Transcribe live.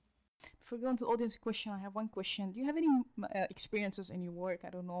for going to the audience question, I have one question. Do you have any experiences in your work? I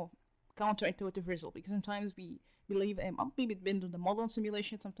don't know, counterintuitive result, because sometimes we believe maybe it depends on the model and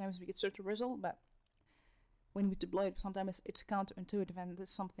simulation. Sometimes we get certain result, but when we deploy it, sometimes it's counterintuitive, and there's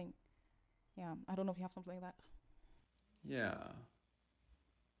something. Yeah, I don't know if you have something like that. Yeah.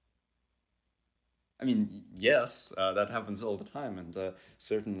 I mean, yes, that happens all the time, and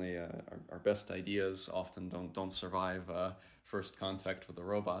certainly our best ideas often don't survive first contact with a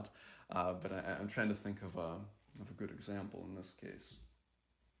robot. But I'm trying to think of a good example in this case.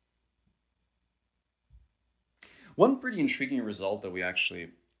 One pretty intriguing result that we actually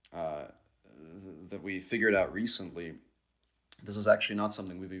uh, that we figured out recently. This is actually not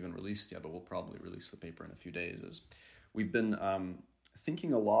something we've even released yet, but we'll probably release the paper in a few days. Is we've been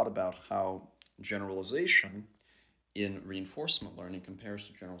thinking a lot about how generalization in reinforcement learning compares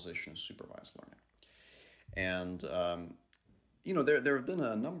to generalization in supervised learning. And there have been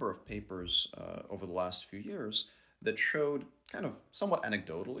a number of papers over the last few years that showed kind of somewhat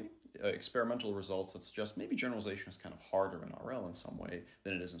anecdotally experimental results that suggest maybe generalization is kind of harder in RL in some way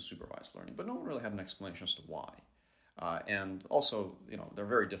than it is in supervised learning, but no one really had an explanation as to why. And also, they're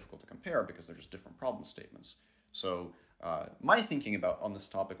very difficult to compare because they're just different problem statements. So my thinking about on this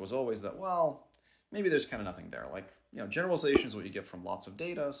topic was always that, well, maybe there's kind of nothing there. Like, generalization is what you get from lots of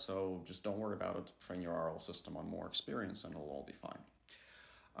data, so just don't worry about it. Train your RL system on more experience and it'll all be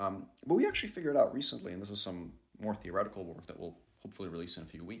fine. But we actually figured out recently, and this is some more theoretical work that we'll hopefully release in a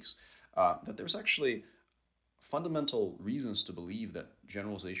few weeks, that there's actually fundamental reasons to believe that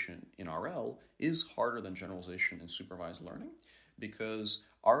generalization in RL is harder than generalization in supervised learning, because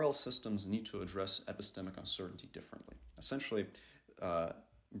RL systems need to address epistemic uncertainty differently. Essentially,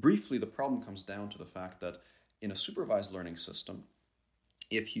 briefly, the problem comes down to the fact that in a supervised learning system,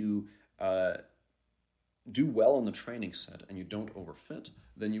 if you do well on the training set and you don't overfit,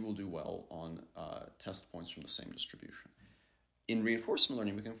 then you will do well on test points from the same distribution. In reinforcement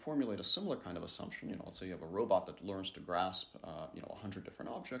learning, we can formulate a similar kind of assumption. Let's say you have a robot that learns to grasp 100 different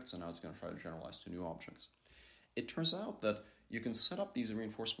objects, and now it's going to try to generalize to new objects. It turns out that you can set up these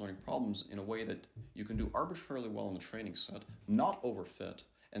reinforcement learning problems in a way that you can do arbitrarily well in the training set, not overfit,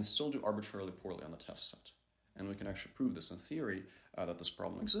 and still do arbitrarily poorly on the test set. And we can actually prove this in theory, that this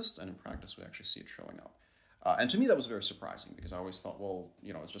problem exists, and in practice we actually see it showing up. And to me that was very surprising, because I always thought, well,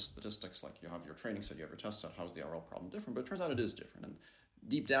 it's just statistics, like you have your training set, you have your test set, how's the RL problem different? But it turns out it is different. And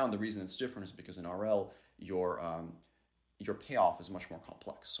deep down, the reason it's different is because in RL, your payoff is much more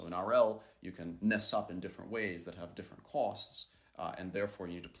complex. So in RL, you can mess up in different ways that have different costs, and therefore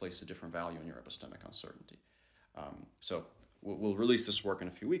you need to place a different value in your epistemic uncertainty. So we'll release this work in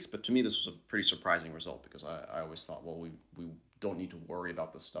a few weeks, but to me this was a pretty surprising result, because I always thought, well, we don't need to worry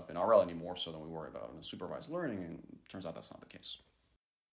about this stuff in RL anymore so than we worry about it in supervised learning, and it turns out that's not the case.